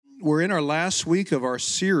we're in our last week of our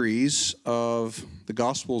series of the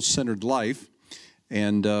gospel-centered life.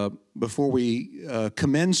 And before we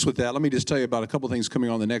commence with that, let me just tell you about a couple things coming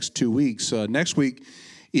on the next 2 weeks. Next week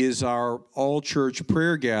is our all-church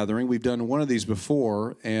prayer gathering. We've done one of these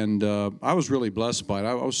before, and I was really blessed by it.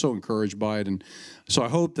 I was so encouraged by it. And so I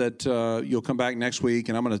hope that you'll come back next week,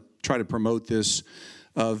 and I'm going to try to promote this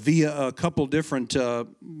via a couple different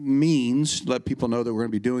means, let people know that we're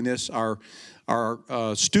going to be doing this. Our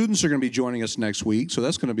students are going to be joining us next week, so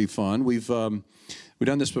that's going to be fun. We've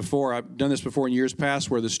done this before. I've done this before in years past,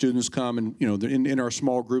 where the students come and in our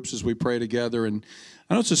small groups as we pray together. And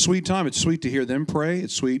I know it's a sweet time. It's sweet to hear them pray.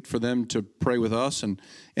 It's sweet for them to pray with us and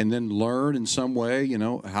then learn in some way,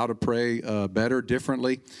 how to pray better,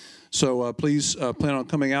 differently. So please plan on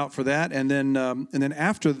coming out for that. And then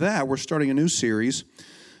after that, we're starting a new series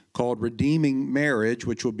called Redeeming Marriage,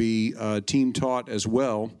 which will be team taught as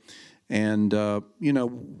well. And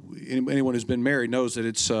anyone who's been married knows that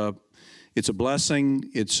it's a blessing.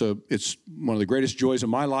 It's one of the greatest joys of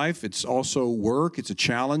my life. It's also work. It's a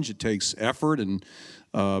challenge. It takes effort and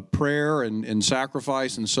prayer and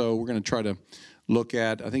sacrifice. And so we're going to try to look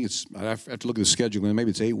at, I have to look at the schedule, maybe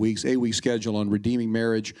it's 8 weeks, 8-week schedule on redeeming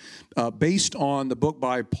marriage, based on the book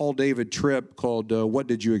by Paul David Tripp called What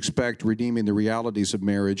Did You Expect? Redeeming the Realities of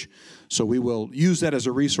Marriage. So we will use that as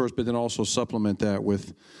a resource, but then also supplement that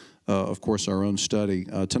with, of course, our own study.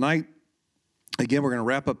 Tonight, again, we're going to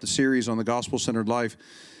wrap up the series on the gospel-centered life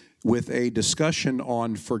with a discussion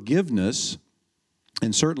on forgiveness.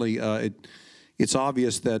 And certainly, it's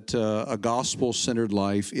obvious that a gospel-centered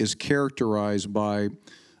life is characterized by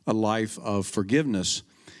a life of forgiveness.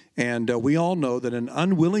 And we all know that an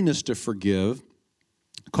unwillingness to forgive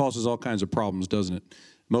causes all kinds of problems, doesn't it?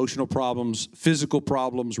 Emotional problems, physical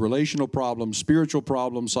problems, relational problems, spiritual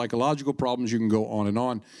problems, psychological problems. You can go on and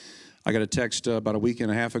on. I got a text about a week and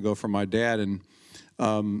a half ago from my dad,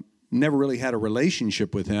 and never really had a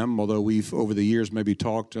relationship with him, although we've, over the years, maybe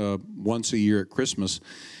talked once a year at Christmas.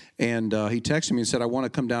 And he texted me and said, I want to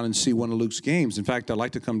come down and see one of Luke's games. In fact, I'd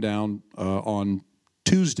like to come down on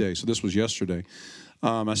Tuesday. So this was yesterday.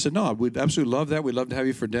 I said, no, we'd absolutely love that. We'd love to have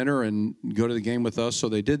you for dinner and go to the game with us. So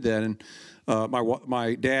they did that. And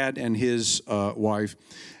my dad and his wife,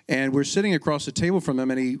 and we're sitting across the table from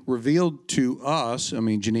him, and he revealed to us,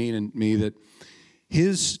 Janine and me, that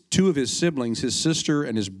two of his siblings, his sister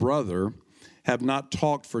and his brother, have not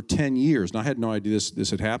talked for 10 years. Now, I had no idea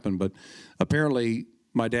this had happened, but apparently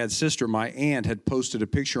my dad's sister, my aunt, had posted a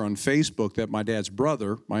picture on Facebook that my dad's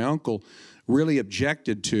brother, my uncle, really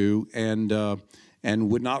objected to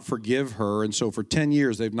and would not forgive her. And so for 10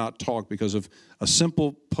 years, they've not talked because of a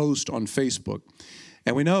simple post on Facebook.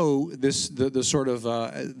 And we know this, the sort of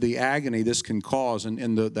the agony this can cause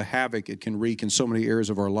and the havoc it can wreak in so many areas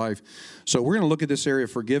of our life. So we're going to look at this area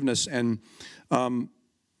of forgiveness, and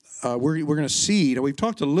we're going to see, we've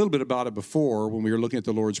talked a little bit about it before when we were looking at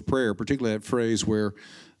the Lord's Prayer, particularly that phrase where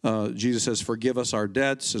Jesus says, forgive us our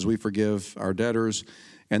debts as we forgive our debtors.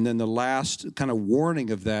 And then the last kind of warning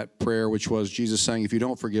of that prayer, which was Jesus saying, if you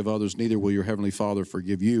don't forgive others, neither will your Heavenly Father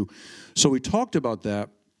forgive you. So we talked about that.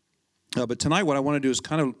 But tonight what I want to do is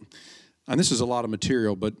and this is a lot of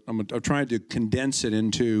material, but I'm trying to condense it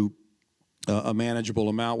into a manageable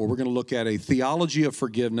amount, where we're going to look at a theology of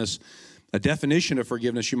forgiveness, a definition of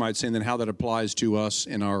forgiveness, you might say, and then how that applies to us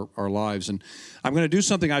in our lives. And I'm going to do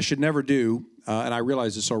something I should never do, and I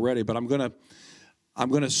realize this already, but I'm going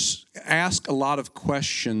to ask a lot of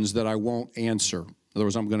questions that I won't answer. In other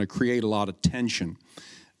words, I'm going to create a lot of tension.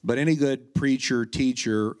 But any good preacher,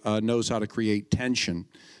 teacher knows how to create tension.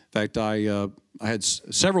 In fact, I had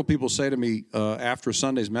several people say to me after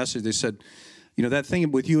Sunday's message, they said, that thing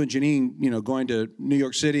with you and Janine, going to New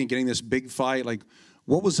York City and getting this big fight, like,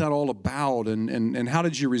 what was that all about, and how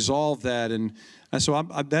did you resolve that? And so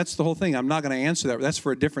that's the whole thing. I'm not going to answer that. That's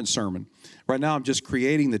for a different sermon. Right now, I'm just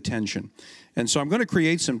creating the tension. And so I'm going to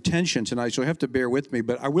create some tension tonight, so you have to bear with me.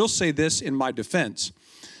 But I will say this in my defense.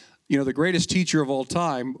 The greatest teacher of all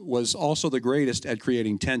time was also the greatest at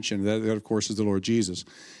creating tension. That, of course, is the Lord Jesus.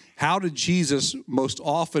 How did Jesus most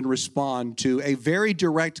often respond to a very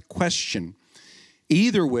direct question?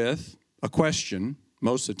 Either with a question,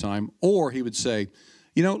 most of the time, or he would say,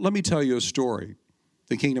 let me tell you a story.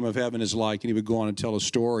 The kingdom of heaven is like, and he would go on and tell a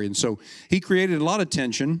story. And so he created a lot of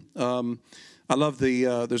tension. I love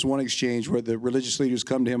there's one exchange where the religious leaders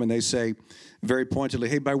come to him and they say very pointedly,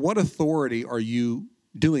 hey, by what authority are you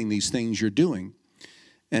doing these things you're doing?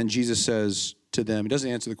 And Jesus says to them, he doesn't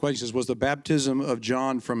answer the question, he says, was the baptism of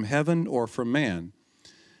John from heaven or from man?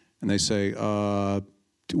 And they say,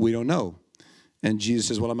 we don't know. And Jesus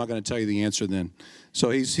says, well, I'm not going to tell you the answer then. So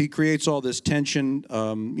he creates all this tension.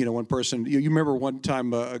 One person, you remember one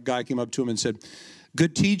time a guy came up to him and said,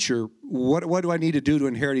 good teacher, what do I need to do to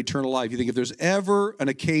inherit eternal life? You think if there's ever an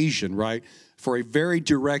occasion, right, for a very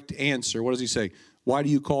direct answer, what does he say? Why do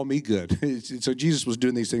you call me good? So Jesus was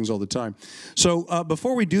doing these things all the time. So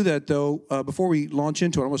before we do that, though, before we launch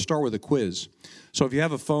into it, I want to start with a quiz. So if you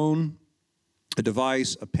have a phone, a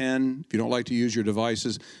device, a pen, if you don't like to use your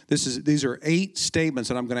devices, these are 8 statements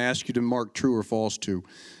that I'm going to ask you to mark true or false to.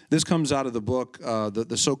 This comes out of the book,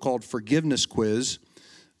 the so-called Forgiveness Quiz,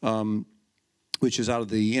 which is out of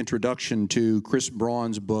the introduction to Chris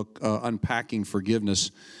Braun's book, Unpacking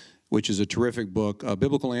Forgiveness, which is a terrific book,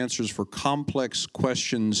 Biblical Answers for Complex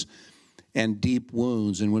Questions and Deep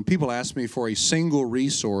Wounds. And when people ask me for a single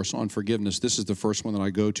resource on forgiveness, this is the first one that I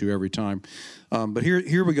go to every time. But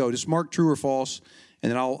here we go. Just mark true or false, and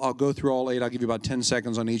then I'll go through all 8. I'll give you about 10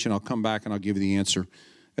 seconds on each, and I'll come back and I'll give you the answer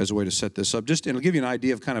as a way to set this up. And it'll give you an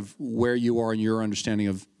idea of kind of where you are in your understanding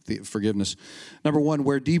of the forgiveness. Number 1,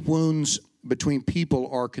 where deep wounds between people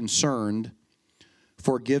are concerned,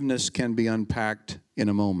 forgiveness can be unpacked in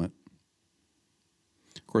a moment.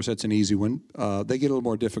 Of course, that's an easy one. They get a little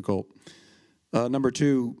more difficult. Number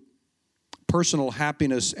 2, personal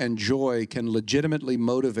happiness and joy can legitimately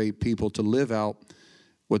motivate people to live out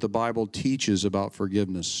what the Bible teaches about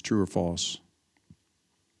forgiveness. True or false?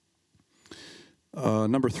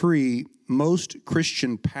 Number 3, most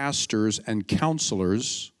Christian pastors and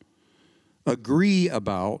counselors agree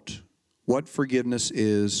about what forgiveness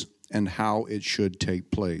is and how it should take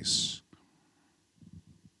place.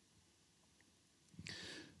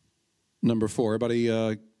 Number 4,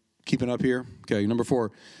 everybody keeping up here? Okay, number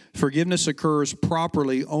 4, forgiveness occurs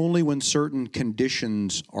properly only when certain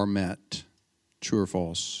conditions are met. True or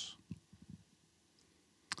false?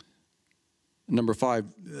 Number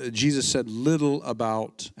 5, Jesus said little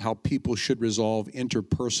about how people should resolve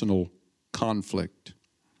interpersonal conflict.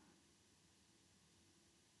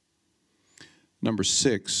 Number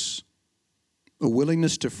 6, a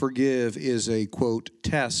willingness to forgive is a, quote,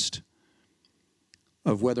 test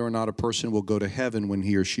of whether or not a person will go to heaven when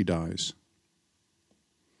he or she dies.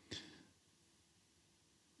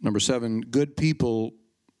 Number 7, good people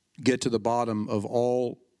get to the bottom of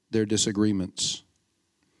all their disagreements.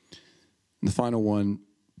 And the final one,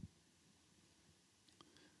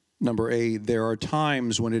 number 8, there are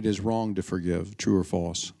times when it is wrong to forgive. True or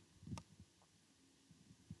false?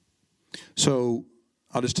 So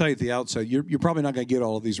I'll just tell you at the outset, you're probably not going to get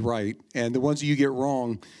all of these right. And the ones that you get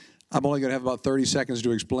wrong, I'm only going to have about 30 seconds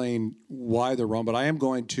to explain why they're wrong. But I'm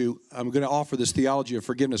going to offer this theology of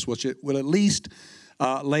forgiveness, which it will at least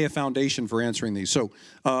lay a foundation for answering these. So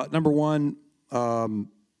number 1,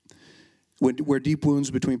 where deep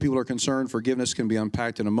wounds between people are concerned, forgiveness can be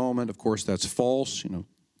unpacked in a moment. Of course, that's false.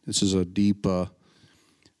 This is a deep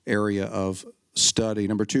area of study.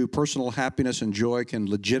 Number 2, personal happiness and joy can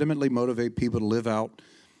legitimately motivate people to live out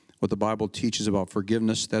what the Bible teaches about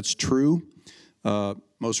forgiveness. That's true.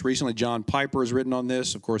 Most recently, John Piper has written on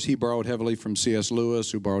this. Of course, he borrowed heavily from C.S.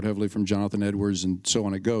 Lewis, who borrowed heavily from Jonathan Edwards, and so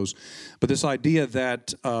on it goes. But this idea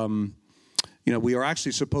that we are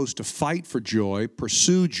actually supposed to fight for joy,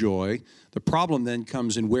 pursue joy. The problem then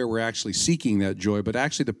comes in where we're actually seeking that joy. But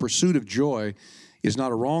actually, the pursuit of joy is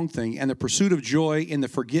not a wrong thing, and the pursuit of joy in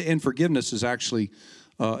forgiveness is actually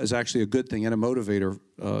a good thing and a motivator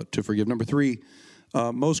to forgive. Number 3,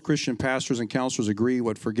 most Christian pastors and counselors agree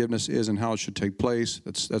what forgiveness is and how it should take place.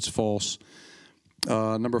 That's false.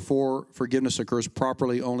 Number 4, forgiveness occurs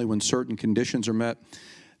properly only when certain conditions are met.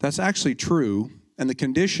 That's actually true, and the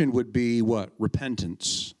condition would be what?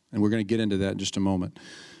 Repentance, and we're going to get into that in just a moment.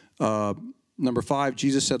 Number 5,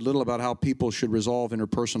 Jesus said little about how people should resolve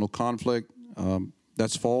interpersonal conflict.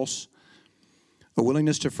 That's false. A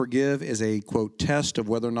willingness to forgive is a, quote, test of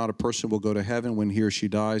whether or not a person will go to heaven when he or she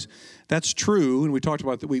dies. That's true, and we talked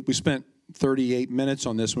about that. We spent 38 minutes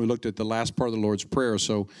on this when we looked at the last part of the Lord's Prayer.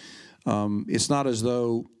 So it's not as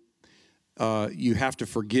though you have to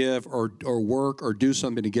forgive or work or do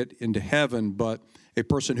something to get into heaven, but a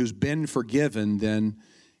person who's been forgiven then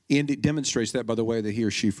demonstrates that by the way that he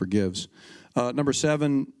or she forgives. Number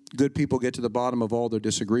 7, good people get to the bottom of all their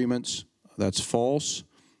disagreements. That's false.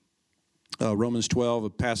 Romans 12, a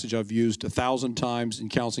passage I've used 1,000 times in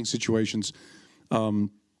counseling situations.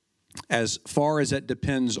 As far as that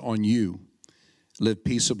depends on you, live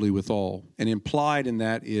peaceably with all. And implied in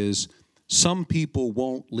that is some people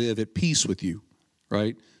won't live at peace with you,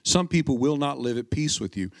 right? Some people will not live at peace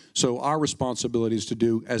with you. So our responsibility is to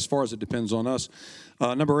do as far as it depends on us.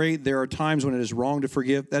 Number 8, there are times when it is wrong to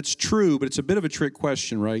forgive. That's true, but it's a bit of a trick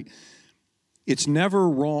question, right? It's never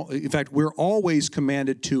wrong. In fact, we're always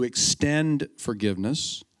commanded to extend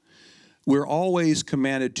forgiveness. We're always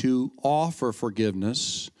commanded to offer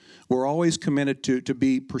forgiveness. We're always commanded to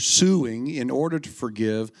be pursuing in order to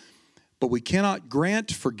forgive. But we cannot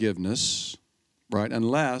grant forgiveness, right,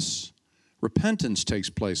 unless repentance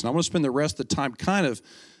takes place. And I want to spend the rest of the time kind of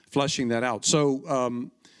fleshing that out.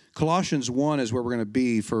 So Colossians 1 is where we're going to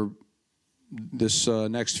be for this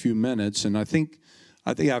next few minutes. And I think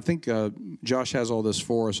Josh has all this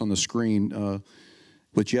for us on the screen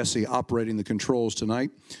with Jesse operating the controls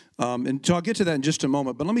tonight. And so I'll get to that in just a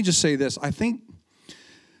moment. But let me just say this. I think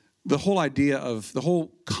the whole idea of, the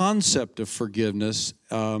whole concept of forgiveness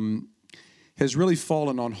has really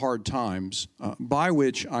fallen on hard times, by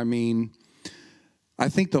which I mean, I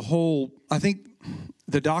think the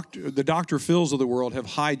Dr. Phils of the world have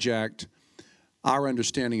hijacked our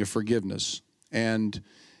understanding of forgiveness. And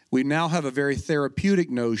we now have a very therapeutic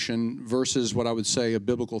notion versus what I would say a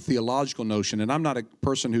biblical theological notion. And I'm not a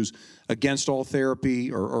person who's against all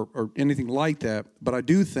therapy or anything like that, but I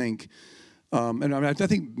do think, and I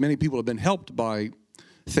think many people have been helped by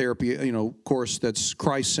therapy, of course, that's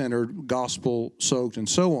Christ-centered, gospel-soaked, and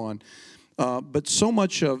so on. But so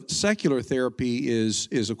much of secular therapy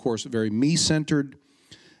is of course, very me-centered,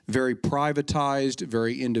 very privatized,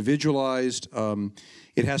 very individualized.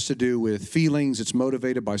 It has to do with feelings. It's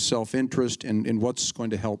motivated by self-interest and what's going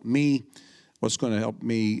to help me, what's going to help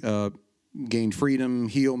me gain freedom,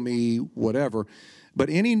 heal me, whatever. But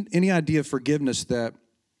any idea of forgiveness that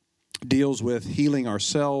deals with healing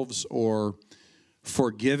ourselves or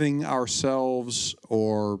forgiving ourselves,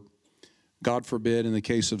 or God forbid, in the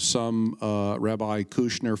case of some Rabbi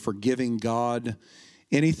Kushner, forgiving God,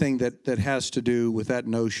 anything that has to do with that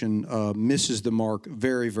notion misses the mark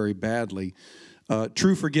very, very badly.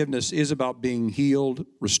 True forgiveness is about being healed,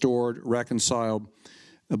 restored, reconciled,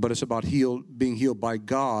 but it's about being healed by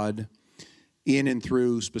God in and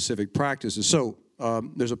through specific practices. So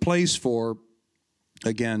there's a place for,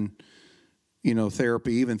 again,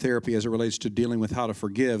 therapy, even therapy as it relates to dealing with how to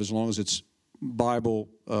forgive, as long as it's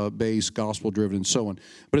Bible-based, gospel-driven, and so on.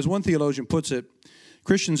 But as one theologian puts it,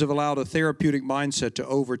 Christians have allowed a therapeutic mindset to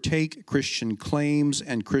overtake Christian claims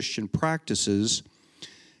and Christian practices.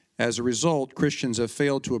 As a result, Christians have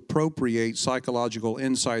failed to appropriate psychological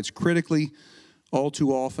insights critically, all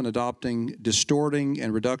too often adopting distorting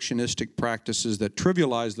and reductionistic practices that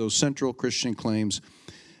trivialize those central Christian claims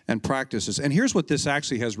and practices. And here's what this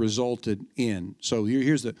actually has resulted in. So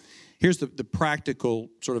here's the practical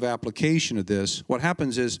sort of application of this. What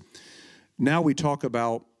happens is now we talk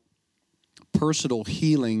about personal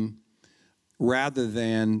healing rather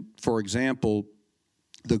than, for example,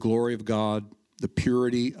 the glory of God, the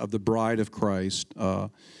purity of the bride of Christ. And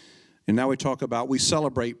now we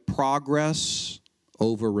celebrate progress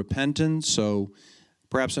over repentance. So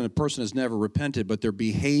perhaps a person has never repented, but they're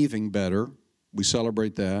behaving better. We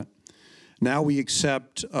celebrate that. Now we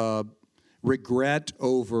accept regret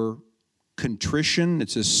over contrition.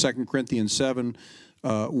 It's this 2 Corinthians 7,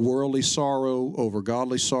 worldly sorrow over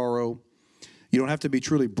godly sorrow. You don't have to be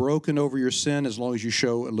truly broken over your sin as long as you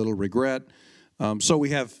show a little regret. So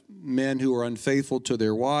we have men who are unfaithful to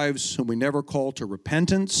their wives, whom we never call to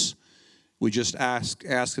repentance. We just ask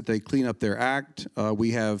that they clean up their act.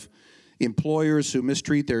 We have employers who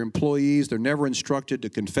mistreat their employees. They're never instructed to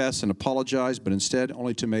confess and apologize, but instead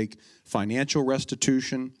only to make financial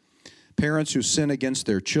restitution. Parents who sin against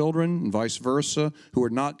their children and vice versa, who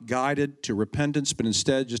are not guided to repentance, but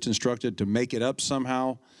instead just instructed to make it up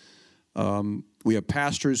somehow. We have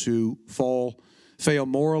pastors who fail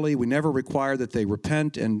morally. We never require that they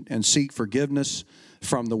repent and seek forgiveness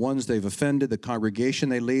from the ones they've offended, the congregation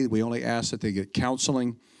they lead. We only ask that they get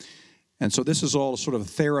counseling. And so this is all sort of a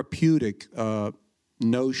therapeutic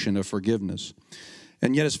notion of forgiveness.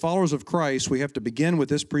 And yet as followers of Christ, we have to begin with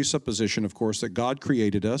this presupposition, of course, that God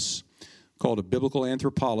created us, called a biblical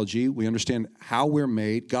anthropology. We understand how we're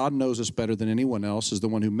made. God knows us better than anyone else, is the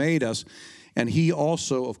one who made us. And he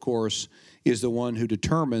also, of course, is the one who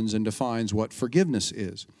determines and defines what forgiveness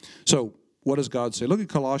is. So what does God say? Look at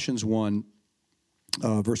Colossians 1,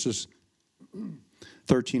 verses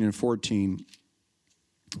 13 and 14.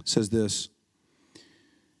 It says this: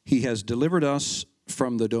 He has delivered us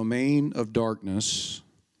from the domain of darkness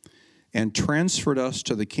and transferred us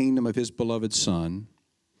to the kingdom of his beloved Son.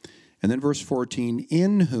 And then verse 14,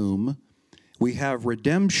 in whom we have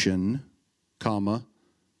redemption, the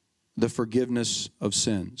forgiveness of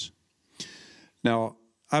sins. Now,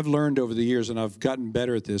 I've learned over the years, and I've gotten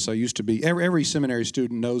better at this. I used to be, every seminary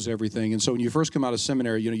student knows everything. And so when you first come out of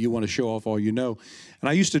seminary, you want to show off all you know. And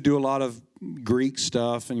I used to do a lot of Greek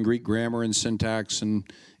stuff and Greek grammar and syntax and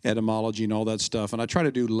etymology and all that stuff. And I try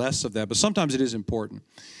to do less of that, but sometimes it is important.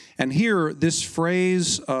 And here, this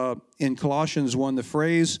phrase in Colossians 1, the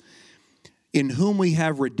phrase, in whom we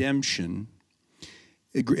have redemption,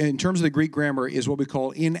 in terms of the Greek grammar, is what we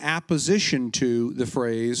call in apposition to the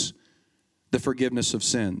phrase, the forgiveness of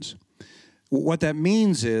sins. What that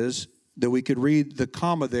means is that we could read the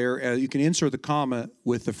comma there. You can insert the comma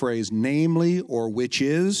with the phrase namely or which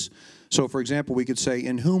is. So, for example, we could say,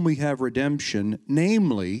 in whom we have redemption,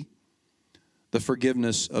 namely the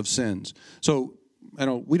forgiveness of sins. So,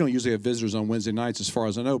 we don't usually have visitors on Wednesday nights as far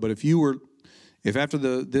as I know, but if after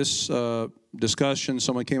this discussion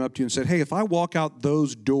someone came up to you and said, hey, if I walk out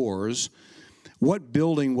those doors, what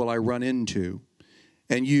building will I run into?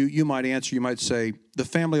 And you might answer, you might say, the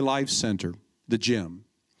Family Life Center, the gym.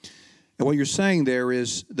 And what you're saying there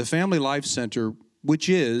is the Family Life Center, which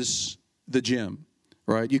is the gym,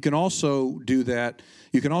 right? You can also do that.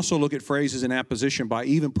 You can also look at phrases in apposition by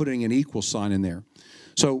even putting an equal sign in there.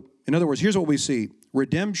 So, in other words, here's what we see.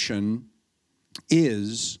 Redemption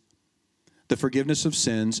is the forgiveness of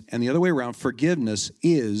sins, and the other way around, forgiveness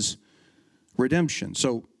is redemption.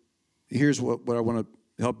 So, here's what I want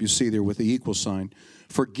to help you see there with the equal sign.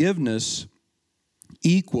 Forgiveness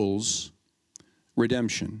equals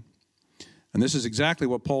redemption. And this is exactly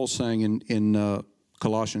what Paul's saying in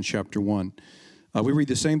Colossians chapter 1. We read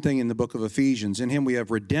the same thing in the book of Ephesians. In him we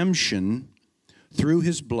have redemption through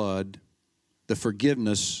his blood, the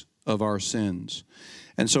forgiveness of our sins.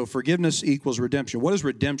 And so forgiveness equals redemption. What is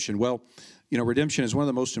redemption? Well, redemption is one of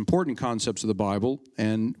the most important concepts of the Bible,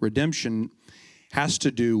 and redemption has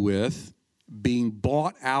to do with being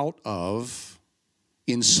bought out of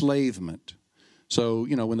enslavement. So,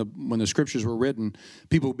 when the scriptures were written,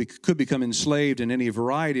 people could become enslaved in any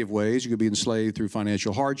variety of ways. You could be enslaved through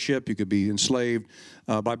financial hardship. You could be enslaved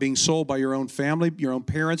by being sold by your own family, your own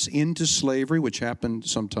parents into slavery, which happened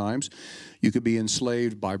sometimes. You could be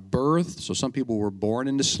enslaved by birth. So some people were born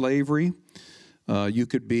into slavery. You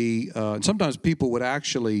could be, and sometimes people would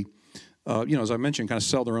actually, as I mentioned, kind of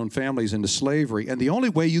sell their own families into slavery. And the only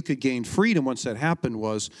way you could gain freedom once that happened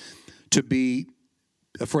was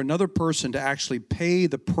for another person to actually pay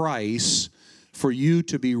the price for you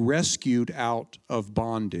to be rescued out of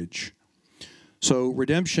bondage. So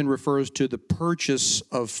redemption refers to the purchase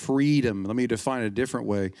of freedom. Let me define it a different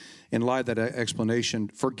way in light of that explanation.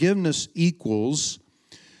 Forgiveness equals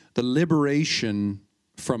the liberation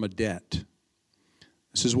from a debt.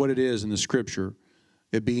 This is what it is in the Scripture.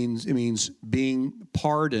 It means being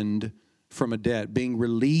pardoned from a debt, being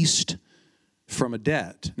released from a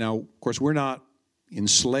debt. Now, of course, we're not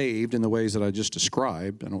enslaved in the ways that I just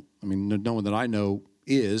described. No one that I know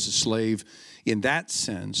is a slave in that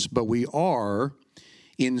sense, but we are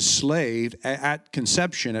enslaved at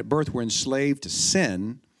conception, at birth. We're enslaved to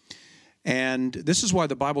sin, and this is why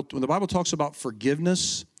when the Bible talks about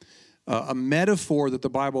forgiveness, a metaphor that the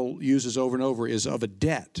Bible uses over and over is of a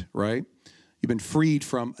debt, right? You've been freed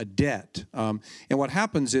from a debt, and what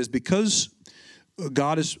happens is because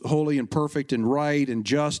God is holy and perfect and right and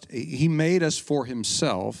just, He made us for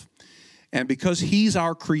Himself. And because He's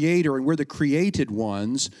our creator and we're the created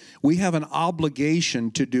ones, we have an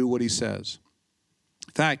obligation to do what He says.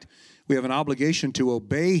 In fact, we have an obligation to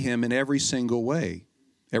obey Him in every single way,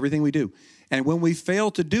 everything we do. And when we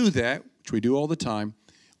fail to do that, which we do all the time,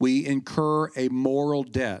 we incur a moral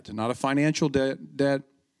debt, not a financial debt,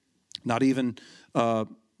 not even a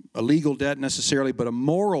legal debt necessarily, but a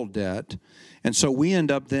moral debt. And so we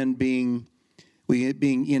end up then being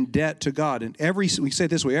in debt to God. And we say it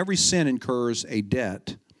this way, every sin incurs a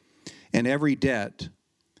debt, and every debt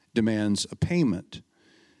demands a payment.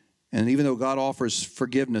 And even though God offers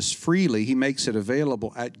forgiveness freely, He makes it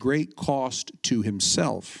available at great cost to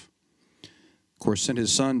Himself. Of course, sent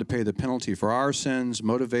His Son to pay the penalty for our sins,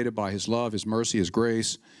 motivated by His love, His mercy, His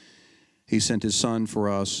grace. He sent His Son for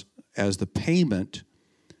us as the payment,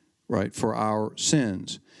 right, for our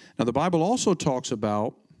sins. Now, the Bible also talks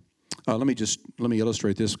about, let me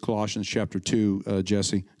illustrate this, Colossians chapter 2,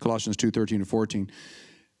 Jesse, Colossians 2, 13 and 14.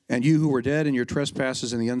 And you who were dead in your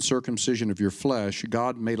trespasses and the uncircumcision of your flesh,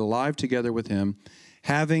 God made alive together with Him,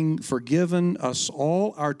 having forgiven us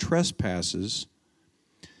all our trespasses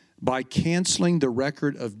by canceling the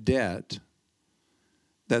record of debt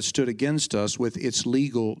that stood against us with its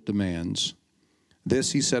legal demands.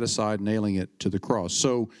 This He set aside, nailing it to the cross.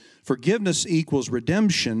 So forgiveness equals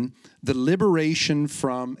redemption, the liberation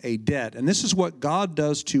from a debt. And this is what God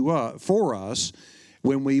does for us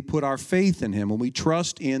when we put our faith in him, when we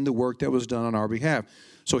trust in the work that was done on our behalf.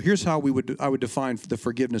 So here's how I would define the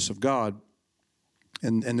forgiveness of God,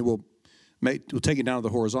 and then we'll take it down to the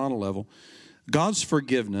horizontal level. God's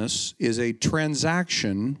forgiveness is a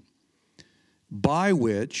transaction by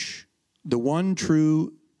which the one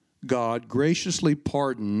true God graciously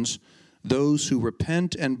pardons those who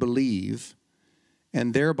repent and believe,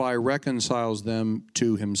 and thereby reconciles them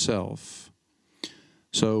to himself.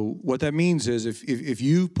 So what that means is if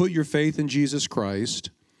you put your faith in Jesus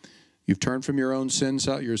Christ, you've turned from your own sins,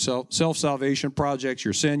 your self-salvation projects,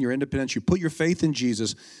 your sin, your independence, you put your faith in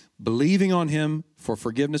Jesus, believing on him for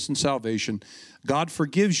forgiveness and salvation, God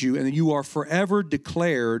forgives you, and you are forever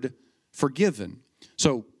declared forgiven.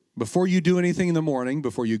 So before you do anything in the morning,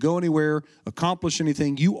 before you go anywhere, accomplish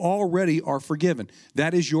anything, you already are forgiven.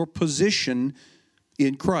 That is your position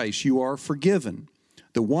in Christ. You are forgiven.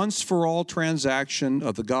 The once-for-all transaction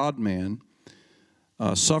of the God-man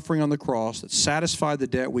suffering on the cross that satisfied the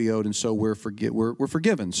debt we owed, and so we're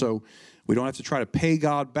forgiven. So we don't have to try to pay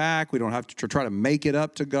God back. We don't have to try to make it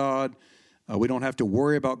up to God. We don't have to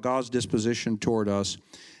worry about God's disposition toward us.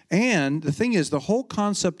 And the thing is, the whole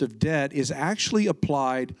concept of debt is actually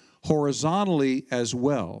applied horizontally as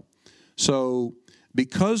well. So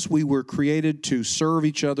because we were created to serve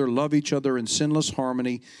each other, love each other in sinless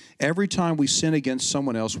harmony, every time we sin against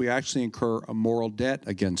someone else, we actually incur a moral debt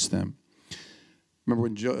against them. Remember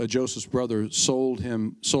when Joseph's brother sold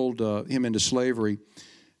him into slavery,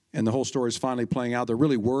 and the whole story is finally playing out. They're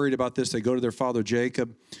really worried about this. They go to their father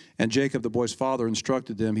Jacob, and Jacob, the boy's father,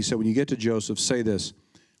 instructed them. He said, when you get to Joseph, say this: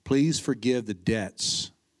 please forgive the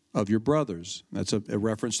debts of your brothers. That's a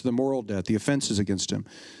reference to the moral debt, the offenses against him.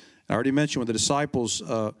 I already mentioned when the disciples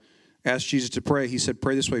asked Jesus to pray, he said,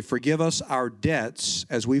 pray this way: forgive us our debts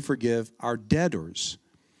as we forgive our debtors.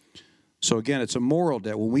 So again, it's a moral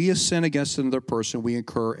debt. When we sin against another person, we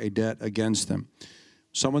incur a debt against them.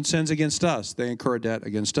 Someone sins against us, they incur a debt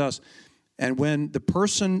against us. And when the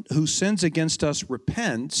person who sins against us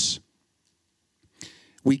repents,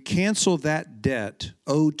 we cancel that debt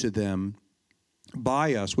owed to them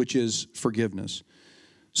by us, which is forgiveness.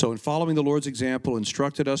 So in following the Lord's example,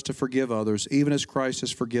 instructed us to forgive others, even as Christ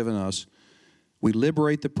has forgiven us, we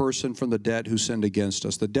liberate the person from the debt who sinned against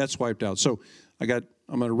us. The debt's wiped out. So I'm going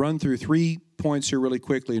to run through 3 points here really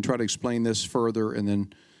quickly and try to explain this further, and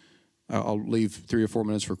then I'll leave 3 or 4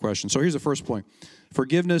 minutes for questions. So here's the first point.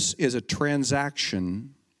 Forgiveness is a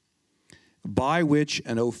transaction by which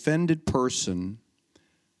an offended person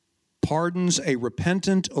pardons a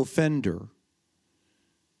repentant offender,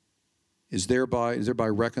 is thereby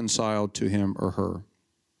reconciled to him or her.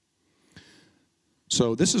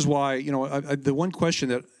 So this is why, the one question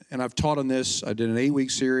that, and I've taught on this, I did an 8-week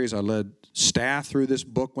series, I led staff through this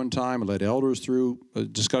book one time, I led elders through a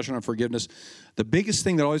discussion on forgiveness. The biggest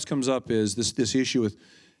thing that always comes up is this issue with,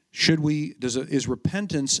 is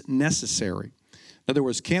repentance necessary? In other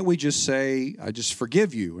words, can't we just say, I just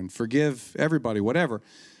forgive you and forgive everybody, whatever?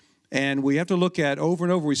 And we have to look at, over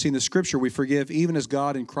and over, we see in the Scripture, we forgive even as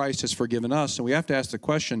God in Christ has forgiven us. And we have to ask the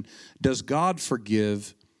question, does God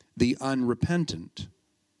forgive the unrepentant?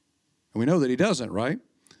 And we know that he doesn't, right?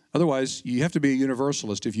 Otherwise, you have to be a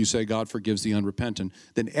universalist if you say God forgives the unrepentant.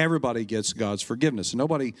 Then everybody gets God's forgiveness. And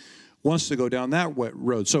nobody wants to go down that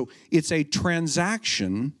road. So it's a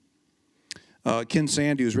transaction. Ken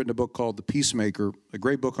Sande, who's written a book called The Peacemaker, a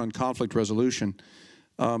great book on conflict resolution,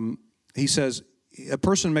 he says, a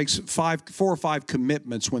person makes 4 or 5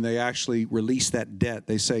 commitments when they actually release that debt.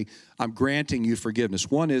 They say, I'm granting you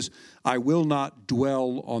forgiveness. One is, I will not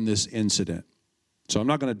dwell on this incident. So I'm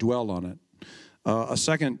not going to dwell on it. A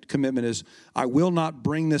second commitment is, I will not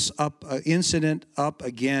bring this incident up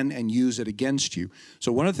again and use it against you.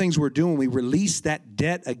 So one of the things we're doing when we release that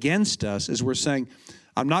debt against us is we're saying,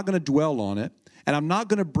 I'm not going to dwell on it, and I'm not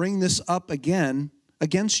going to bring this up again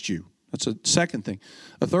against you. That's a second thing.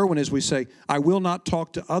 A third one is we say, I will not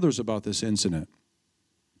talk to others about this incident.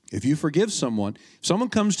 If you forgive someone, if someone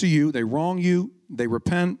comes to you, they wrong you, they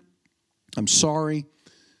repent, I'm sorry,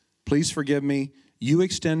 please forgive me. You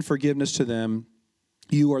extend forgiveness to them.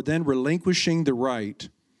 You are then relinquishing the right.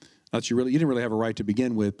 You didn't really have a right to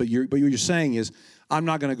begin with, but what you're saying is, I'm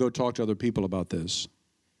not going to go talk to other people about this.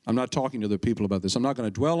 I'm not talking to other people about this. I'm not going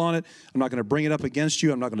to dwell on it. I'm not going to bring it up against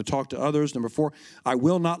you. I'm not going to talk to others. Number 4, I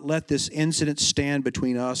will not let this incident stand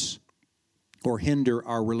between us or hinder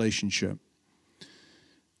our relationship.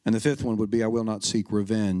 And the 5th one would be, I will not seek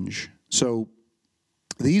revenge. So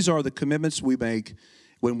these are the commitments we make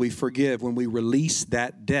when we forgive, when we release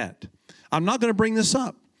that debt. I'm not going to bring this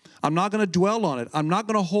up. I'm not going to dwell on it. I'm not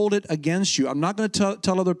going to hold it against you. I'm not going to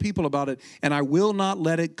tell other people about it. And I will not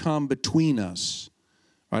let it come between us.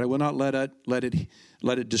 Right? I will not let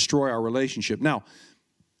it destroy our relationship. Now,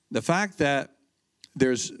 the fact that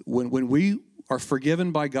when we are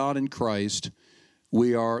forgiven by God in Christ,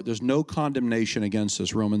 there's no condemnation against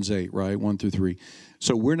us, Romans 8, right? 1 through 3.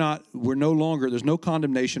 So there's no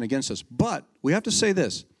condemnation against us. But we have to say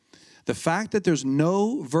this. The fact that there's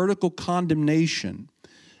no vertical condemnation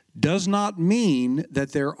does not mean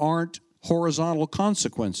that there aren't horizontal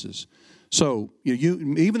consequences. So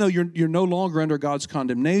even though you're no longer under God's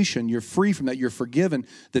condemnation, you're free from that, you're forgiven,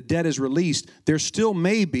 the debt is released, there still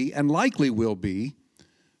may be and likely will be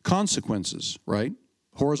consequences, right?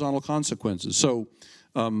 Horizontal consequences. So,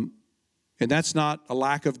 and that's not a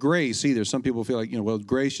lack of grace either. Some people feel like, well,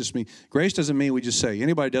 grace doesn't mean we just say,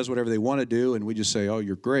 anybody does whatever they want to do and we just say, oh,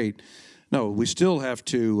 you're great. No, we still have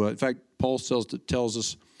to, in fact, Paul tells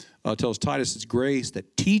Titus it's grace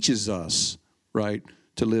that teaches us, right,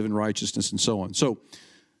 to live in righteousness and so on. So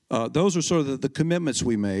those are sort of the commitments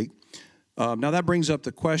we make. Now that brings up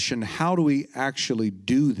the question, how do we actually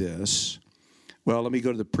do this? Well, let me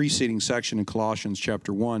go to the preceding section in Colossians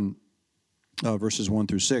chapter 1, verses 1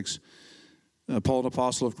 through 6. Paul, an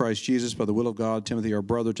apostle of Christ Jesus, by the will of God, Timothy, our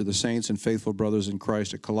brother, to the saints and faithful brothers in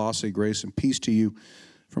Christ at Colossae, grace and peace to you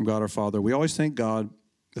from God our Father. We always thank God,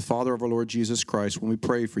 the Father of our Lord Jesus Christ, when we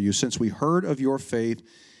pray for you, since we heard of your faith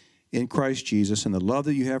in Christ Jesus and the love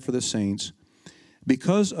that you have for the saints,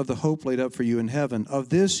 because of the hope laid up for you in heaven. Of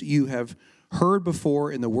this you have heard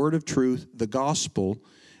before in the word of truth, the gospel,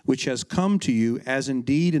 which has come to you, as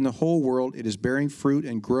indeed in the whole world it is bearing fruit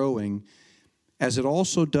and growing, as it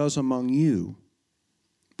also does among you,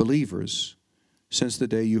 believers, since the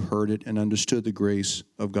day you heard it and understood the grace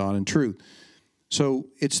of God in truth. So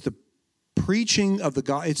it's the preaching of the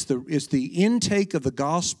God, it's the intake of the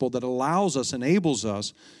gospel that allows us, enables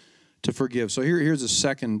us to forgive. So here's the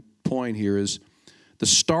second point here is the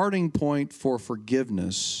starting point for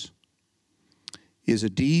forgiveness is a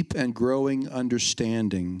deep and growing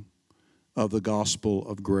understanding of the gospel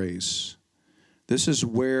of grace. This is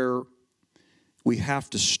where we have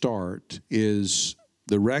to start, is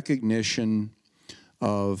the recognition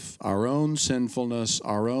of our own sinfulness,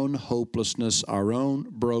 our own hopelessness, our own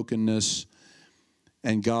brokenness,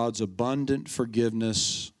 and God's abundant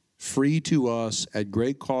forgiveness, free to us at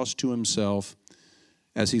great cost to himself,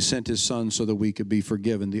 as he sent his son so that we could be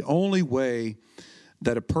forgiven. The only way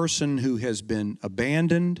that a person who has been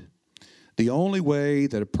abandoned, the only way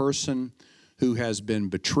that a person who has been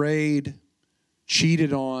betrayed,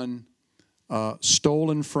 cheated on,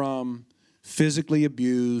 stolen from, physically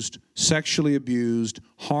abused, sexually abused,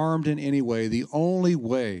 harmed in any way, the only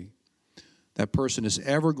way that person is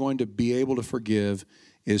ever going to be able to forgive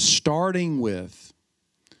is starting with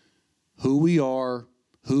who we are,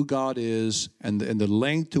 who God is, and the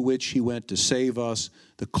length to which he went to save us,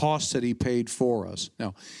 the cost that he paid for us.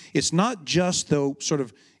 Now, it's not just, though, sort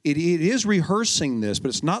of, it is rehearsing this, but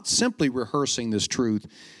it's not simply rehearsing this truth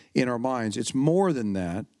in our minds. It's more than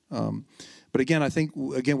that. But again, I think,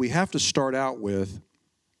 we have to start out with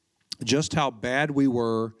just how bad we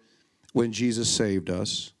were when Jesus saved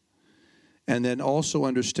us, and then also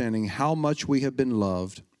understanding how much we have been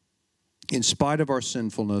loved in spite of our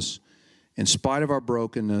sinfulness, in spite of our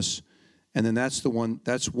brokenness, and then that's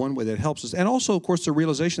one way that helps us. And also, of course, the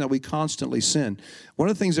realization that we constantly sin. One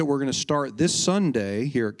of the things that we're going to start this Sunday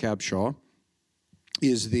here at Cabshaw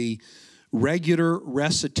is the regular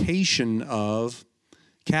recitation of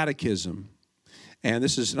catechism. And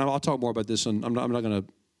I'll talk more about this. I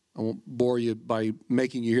won't bore you by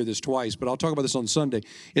making you hear this twice, but I'll talk about this on Sunday.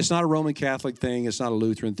 It's not a Roman Catholic thing. It's not a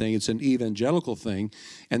Lutheran thing. It's an evangelical thing.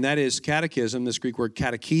 And that is catechism, this Greek word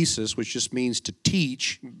catechesis, which just means to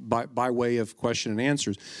teach by way of question and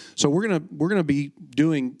answers. So we're gonna be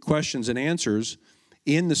doing questions and answers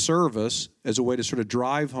in the service as a way to sort of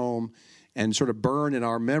drive home and sort of burn in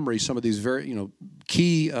our memory some of these very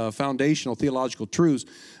key foundational theological truths.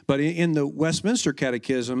 But in the Westminster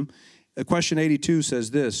Catechism, question 82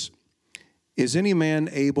 says this: is any man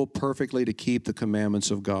able perfectly to keep the commandments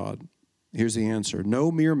of God? Here's the answer: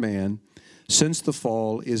 no mere man, since the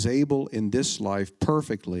fall, is able in this life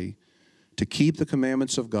perfectly to keep the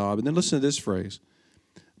commandments of God. And then listen to this phrase: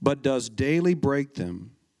 but does daily break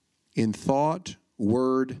them in thought,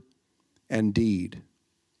 word, and deed.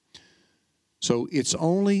 So it's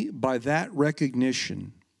only by that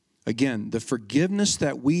recognition, again, the forgiveness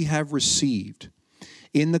that we have received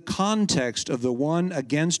in the context of the one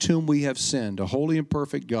against whom we have sinned, a holy and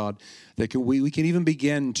perfect God, that we can even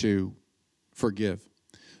begin to forgive.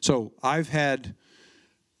 So I've had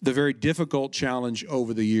the very difficult challenge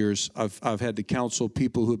over the years. I've had to counsel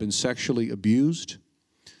people who have been sexually abused,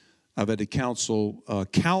 I've had to counsel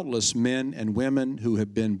countless men and women who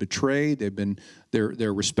have been betrayed.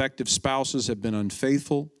 Their respective spouses have been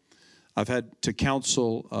unfaithful. I've had to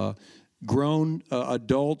counsel grown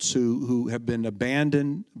adults who have been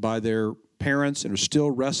abandoned by their parents and are still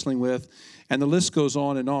wrestling with, and the list goes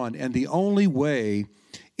on. And the only way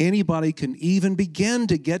anybody can even begin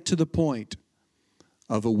to get to the point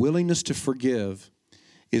of a willingness to forgive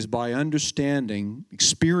is by understanding,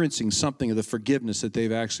 experiencing something of the forgiveness that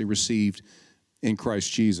they've actually received in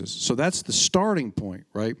Christ Jesus. So that's the starting point,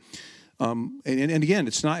 right? And again,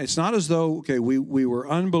 it's not as though, okay, we were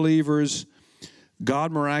unbelievers,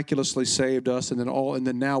 God miraculously saved us, and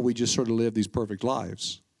then now we just sort of live these perfect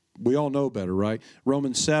lives. We all know better, right?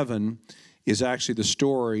 Romans 7 is actually the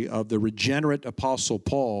story of the regenerate apostle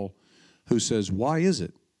Paul, who says, why is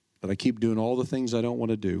it that I keep doing all the things I don't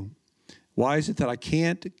want to do? Why is it that I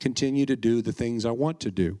can't continue to do the things I want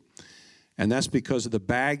to do? And that's because of the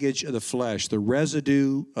baggage of the flesh, the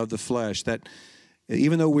residue of the flesh, that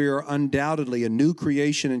even though we are undoubtedly a new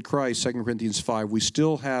creation in Christ, 2 Corinthians 5, we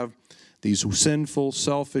still have these sinful,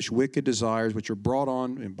 selfish, wicked desires which are brought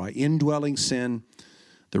on by indwelling sin,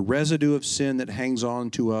 the residue of sin that hangs on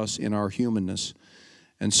to us in our humanness.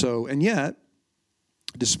 And yet,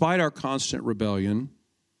 despite our constant rebellion,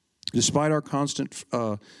 despite our constant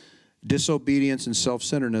disobedience and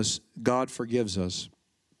self-centeredness, God forgives us.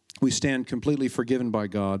 We stand completely forgiven by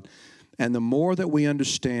God. And the more that we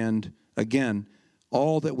understand, again,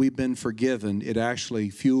 all that we've been forgiven, it actually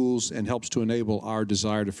fuels and helps to enable our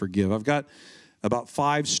desire to forgive. I've got about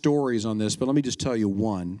 5 stories on this, but let me just tell you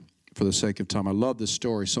one for the sake of time. I love this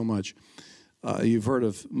story so much. You've heard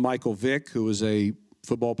of Michael Vick, who was a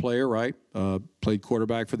football player, right? Played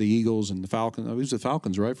quarterback for the Eagles and the Falcons. He was the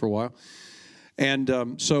Falcons, right, for a while.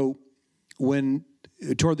 And so when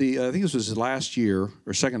toward the, I think this was his last year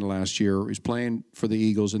or second to last year, he's playing for the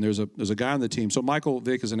Eagles, and there's a guy on the team. So Michael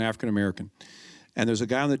Vick is an African American, and there's a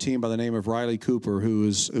guy on the team by the name of Riley Cooper,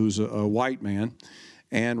 who's a white man.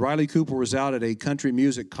 And Riley Cooper was out at a country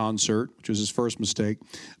music concert, which was his first mistake.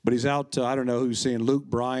 But he's out, I don't know who's seeing, Luke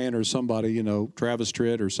Bryan or somebody, Travis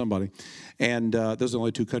Tritt or somebody. And those are the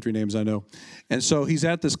only 2 country names I know. And so he's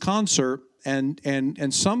at this concert, and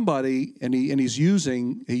somebody,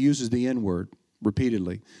 he uses the N-word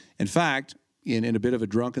repeatedly. In fact, in a bit of a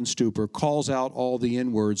drunken stupor, calls out all the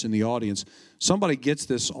N-words in the audience. Somebody gets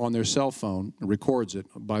this on their cell phone and records it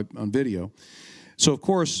on video. So, of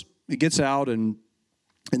course, it gets out, and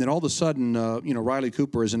then all of a sudden, Riley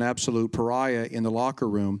Cooper is an absolute pariah in the locker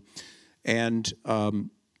room. And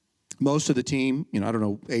most of the team,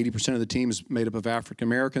 80% of the team is made up of African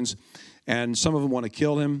Americans. And some of them want to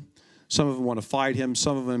kill him. Some of them want to fight him.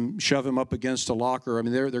 Some of them shove him up against a locker. I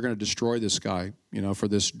mean, they're going to destroy this guy, for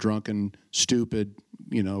this drunken, stupid,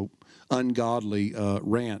 ungodly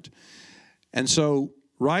rant. And so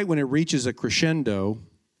right when it reaches a crescendo,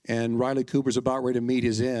 and Riley Cooper's about ready to meet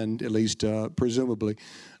his end, at least presumably,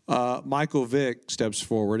 Michael Vick steps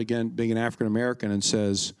forward, again, being an African American, and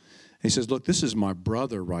says, look, this is my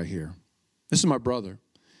brother right here. This is my brother.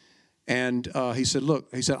 And he said,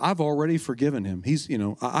 I've already forgiven him. He's,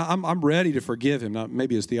 I'm ready to forgive him. Now,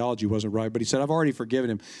 maybe his theology wasn't right, but he said, I've already forgiven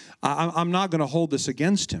him. I'm not going to hold this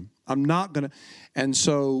against him. I'm not going to. And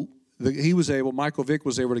so Michael Vick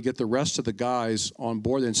was able to get the rest of the guys on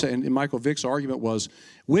board and Michael Vick's argument was,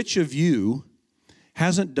 which of you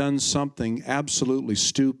hasn't done something absolutely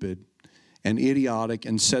stupid and idiotic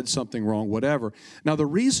and said something wrong, whatever. Now,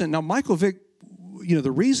 Michael Vick,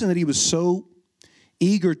 the reason that he was so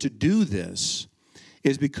eager to do this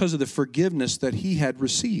is because of the forgiveness that he had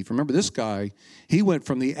received. Remember, this guy, he went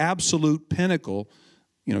from the absolute pinnacle,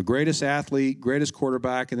 greatest athlete, greatest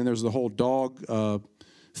quarterback, and then there's the whole dog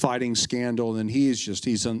fighting scandal, and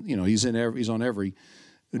he's on every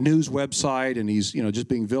news website, and he's just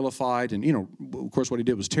being vilified, and of course what he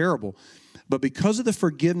did was terrible. But because of the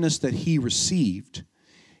forgiveness that he received,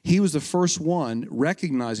 he was the first one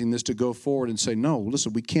recognizing this to go forward and say, no,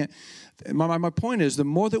 listen, we can't. My point is, the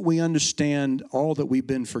more that we understand all that we've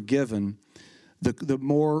been forgiven, the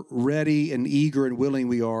more ready and eager and willing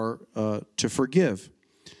we are to forgive.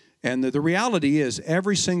 And the reality is,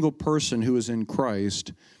 every single person who is in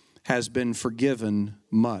Christ has been forgiven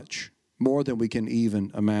much, more than we can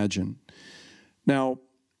even imagine. Now,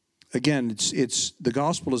 again, it's the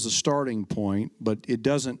gospel is a starting point, but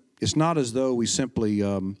it's not as though we simply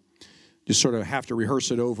just sort of have to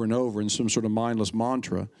rehearse it over and over in some sort of mindless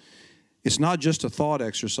mantra. It's not just a thought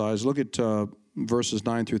exercise. Look at verses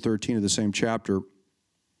 9 through 13 of the same chapter.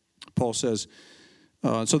 Paul says,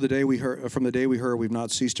 so from the day we heard, we've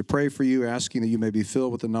not ceased to pray for you, asking that you may be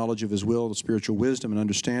filled with the knowledge of his will, the spiritual wisdom and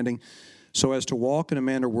understanding, so as to walk in a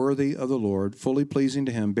manner worthy of the Lord, fully pleasing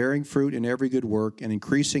to him, bearing fruit in every good work, and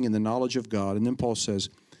increasing in the knowledge of God. And then Paul says,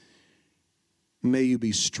 may you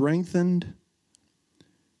be strengthened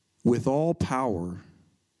with all power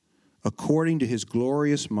according to his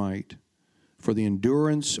glorious might, for the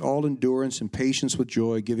all endurance and patience with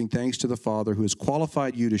joy, giving thanks to the Father who has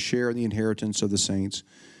qualified you to share in the inheritance of the saints.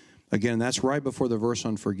 Again, that's right before the verse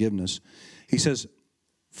on forgiveness. He says,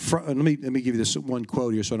 let me give you this one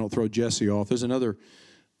quote here so I don't throw Jesse off. There's another,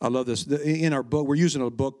 I love this. In our book, we're using a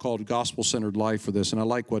book called Gospel-Centered Life for this, and I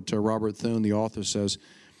like what Robert Thune, the author, says.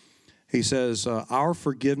 He says, our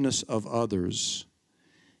forgiveness of others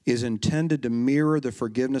is intended to mirror the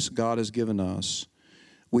forgiveness God has given us.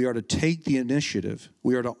 We are to take the initiative.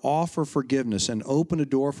 We are to offer forgiveness and open a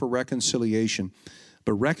door for reconciliation.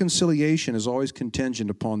 But reconciliation is always contingent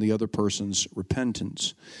upon the other person's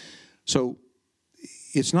repentance. So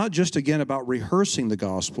it's not just, again, about rehearsing the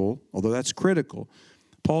gospel, although that's critical.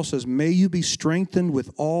 Paul says, may you be strengthened with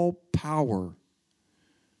all power.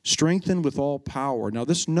 Strengthened with all power. Now,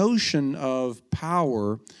 this notion of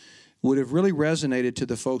power would have really resonated to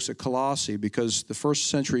the folks at Colossae, because the first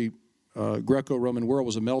century Greco-Roman world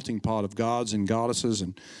was a melting pot of gods and goddesses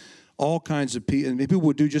and all kinds of people. And people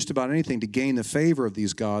would do just about anything to gain the favor of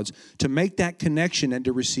these gods, to make that connection and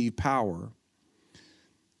to receive power.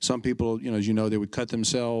 Some people, as you know, they would cut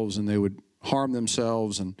themselves and they would harm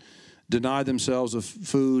themselves and deny themselves of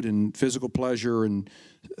food and physical pleasure and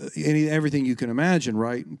everything you can imagine,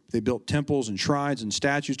 right? They built temples and shrines and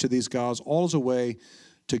statues to these gods, all as a way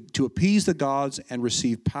to appease the gods and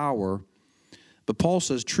receive power. But Paul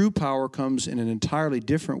says true power comes in an entirely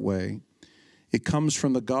different way. It comes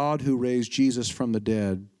from the God who raised Jesus from the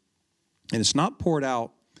dead. And it's not poured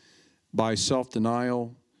out by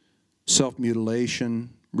self-denial, self-mutilation,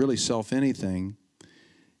 really self-anything.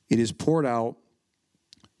 It is poured out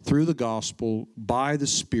through the gospel, by the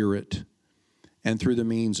Spirit, and through the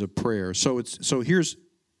means of prayer. So here's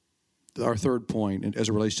our third point as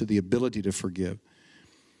it relates to the ability to forgive.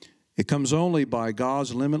 It comes only by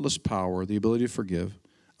God's limitless power, the ability to forgive,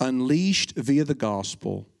 unleashed via the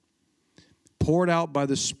gospel, poured out by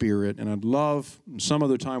the Spirit. And I'd love, some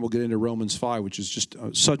other time we'll get into Romans 5, which is just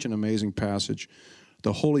such an amazing passage.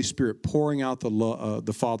 The Holy Spirit pouring out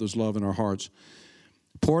the Father's love in our hearts.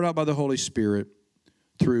 Poured out by the Holy Spirit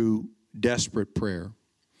through desperate prayer.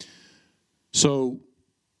 So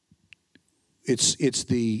it is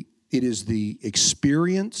the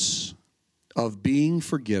experience of being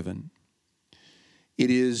forgiven. It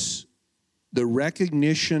is the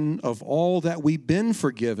recognition of all that we've been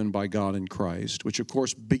forgiven by God in Christ, which of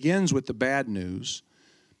course begins with the bad news,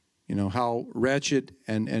 how wretched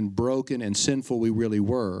and broken and sinful we really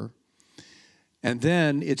were. And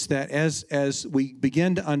then it's that as we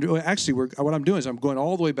begin to what I'm doing is I'm going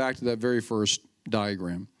all the way back to that very first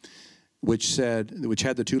diagram, which had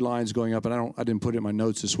the two lines going up, and I didn't put it in my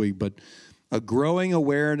notes this week, but a growing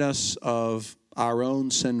awareness of our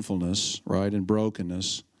own sinfulness, right, and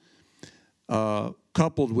brokenness,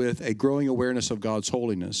 coupled with a growing awareness of God's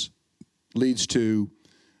holiness, leads to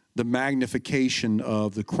the magnification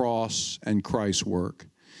of the cross and Christ's work.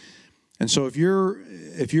 And so if you're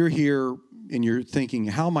here and you're thinking,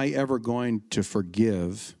 how am I ever going to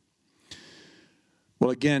forgive? Well,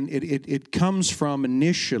 again, it comes from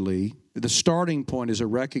initially, the starting point is a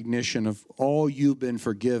recognition of all you've been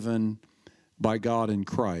forgiven by God in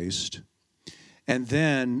Christ. And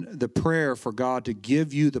then the prayer for God to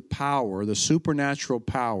give you the power, the supernatural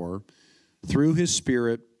power, through His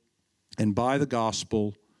Spirit and by the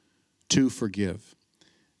gospel to forgive.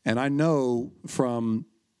 And I know from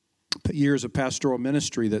years of pastoral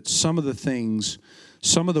ministry that some of the things,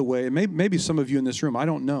 some of the way, maybe some of you in this room, I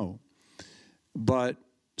don't know, but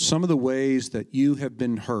some of the ways that you have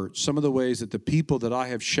been hurt, some of the ways that the people that I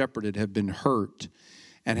have shepherded have been hurt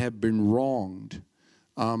and have been wronged,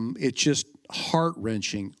 it's just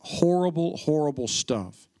heart-wrenching, horrible, horrible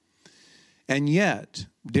stuff. And yet,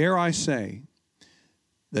 dare I say,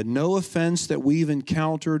 that no offense that we've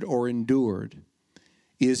encountered or endured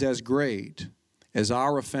is as great as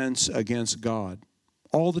our offense against God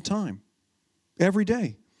all the time, every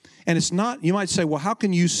day. And it's not, you might say, well, how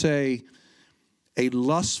can you say a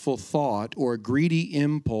lustful thought or a greedy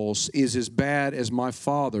impulse is as bad as my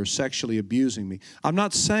father sexually abusing me? I'm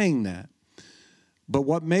not saying that. But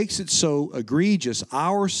what makes it so egregious,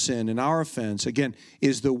 our sin and our offense, again,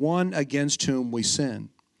 is the one against whom we sin.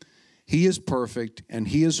 He is perfect, and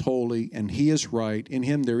He is holy, and He is right. In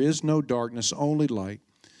Him there is no darkness, only light.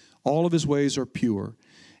 All of His ways are pure.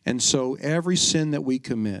 And so every sin that we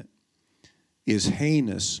commit is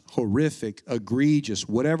heinous, horrific, egregious,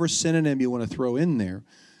 whatever synonym you want to throw in there.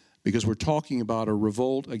 because we're talking about a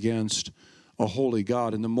revolt against a holy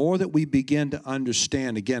God. And the more that we begin to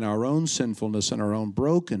understand, again, our own sinfulness and our own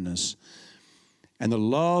brokenness, and the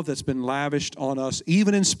love that's been lavished on us,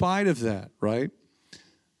 even in spite of that, right?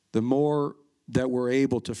 The more that we're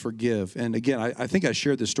able to forgive. And again, I think I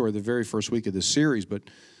shared this story the very first week of this series, but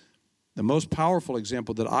the most powerful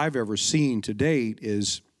example that I've ever seen to date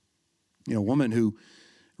is, a woman who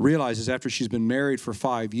realizes after she's been married for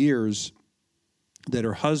 5 years that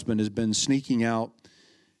her husband has been sneaking out,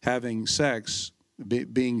 having sex,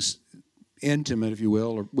 being intimate, if you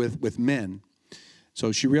will, or with men.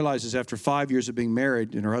 So she realizes after 5 years of being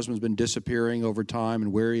married, and her husband's been disappearing over time,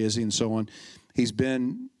 and where is he, and so on. He's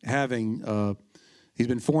been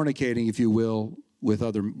fornicating, if you will,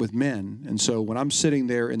 with men. And so when I'm sitting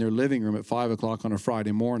there in their living room at 5 o'clock on a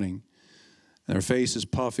Friday morning, and her face is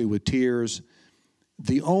puffy with tears,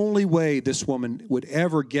 the only way this woman would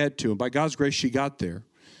ever get to, and by God's grace she got there,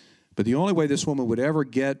 but the only way this woman would ever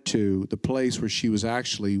get to the place where she was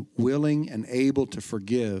actually willing and able to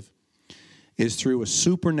forgive is through a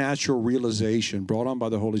supernatural realization brought on by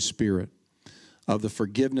the Holy Spirit of the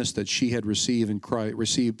forgiveness that she had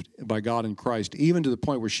received by God in Christ, even to the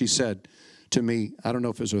point where she said to me, I don't know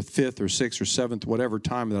if it was her fifth or sixth or seventh, whatever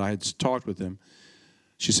time that I had talked with him,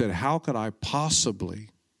 she said, how could I possibly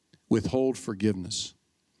withhold forgiveness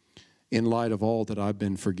in light of all that I've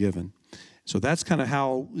been forgiven? So that's kind of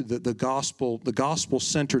how the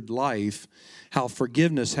gospel-centered life, how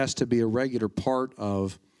forgiveness has to be a regular part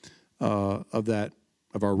of our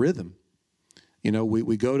rhythm.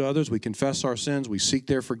 We go to others, we confess our sins, we seek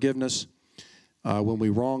their forgiveness when we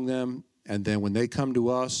wrong them, and then when they come to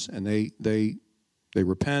us and they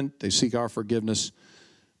repent, they seek our forgiveness,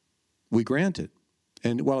 we grant it.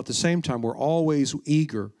 And while at the same time we're always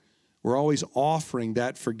eager, we're always offering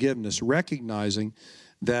that forgiveness, recognizing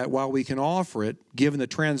that while we can offer it, given the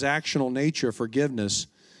transactional nature of forgiveness,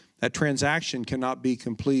 that transaction cannot be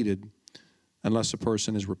completed unless a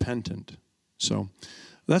person is repentant. So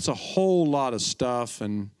that's a whole lot of stuff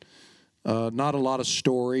and not a lot of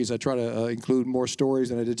stories. I try to include more stories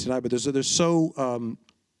than I did tonight, but there's so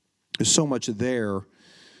much there.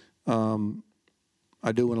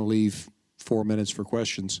 I do want to leave 4 minutes for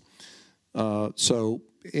questions. So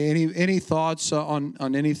any thoughts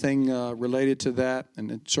on anything related to that?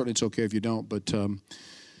 And certainly it's okay if you don't, but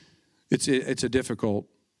it's a difficult,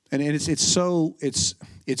 and it's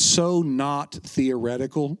so not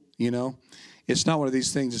theoretical. It's not one of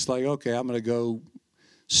these things. It's like, okay, I'm going to go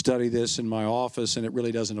study this in my office, and it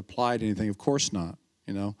really doesn't apply to anything. Of course not.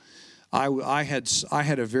 I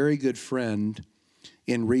had a very good friend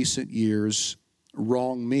in recent years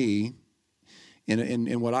wrong me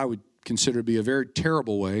in what I would consider to be a very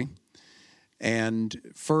terrible way. And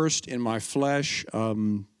first, in my flesh, I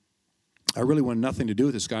really wanted nothing to do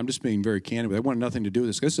with this guy. I'm just being very candid, but I wanted nothing to do with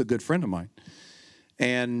this guy. This is a good friend of mine.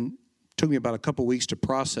 And it took me about a couple weeks to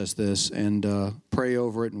process this and pray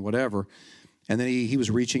over it and whatever. And then he was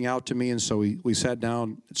reaching out to me, and so we sat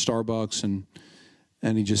down at Starbucks,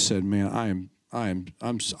 and he just said, "Man,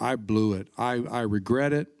 I blew it. I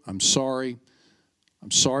regret it. I'm sorry.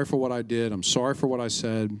 I'm sorry for what I did. I'm sorry for what I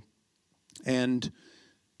said." And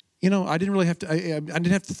I didn't really have to. I didn't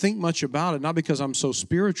have to think much about it. Not because I'm so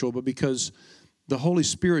spiritual, but because the Holy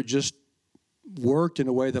Spirit just worked in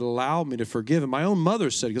a way that allowed me to forgive. And my own mother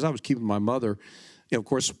said, because I was keeping my mother. Of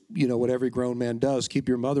course, what every grown man does, keep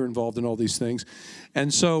your mother involved in all these things.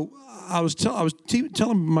 And so I was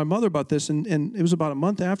telling my mother about this, and it was about a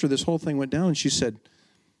month after this whole thing went down, and she said,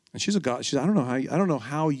 and she's a God, she said, I don't know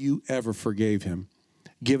how you ever forgave him,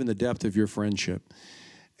 given the depth of your friendship.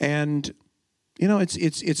 And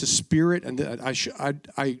it's a spirit, and I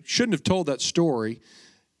shouldn't have told that story.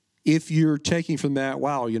 If you're taking from that,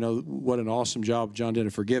 wow, what an awesome job John did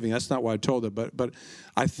in forgiving. That's not why I told it, but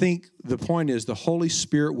I think the point is the Holy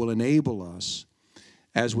Spirit will enable us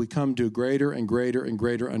as we come to greater and greater and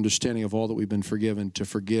greater understanding of all that we've been forgiven to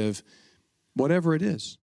forgive whatever it is.